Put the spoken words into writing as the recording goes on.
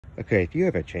Okay, if you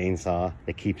have a chainsaw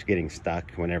that keeps getting stuck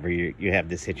whenever you have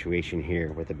this situation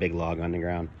here with a big log on the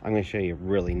ground, I'm going to show you a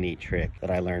really neat trick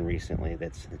that I learned recently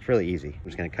it's really easy. I'm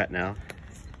just going to cut now,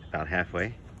 about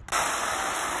halfway. So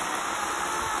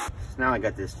now I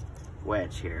got this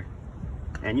wedge here,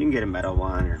 and you can get a metal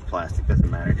one or plastic, doesn't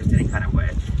matter, just any kind of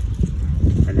wedge.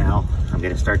 And now I'm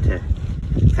going to start to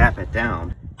tap it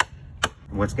down.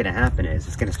 And what's going to happen is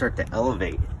it's going to start to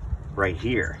elevate right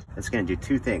here. It's going to do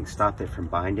two things: stop it from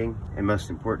binding, and most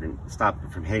important, stop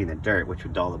it from hitting the dirt, which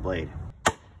would dull the blade.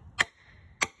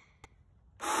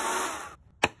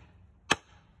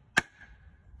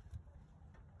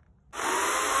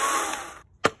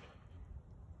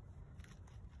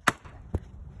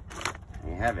 There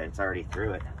you have it, it's already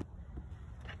through it.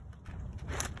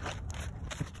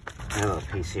 A little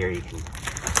piece here you can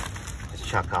just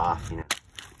chuck off, you know.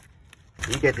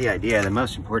 You get the idea. The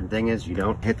most important thing is you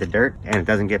don't hit the dirt and it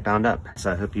doesn't get bound up.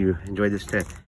 So I hope you enjoyed this tip.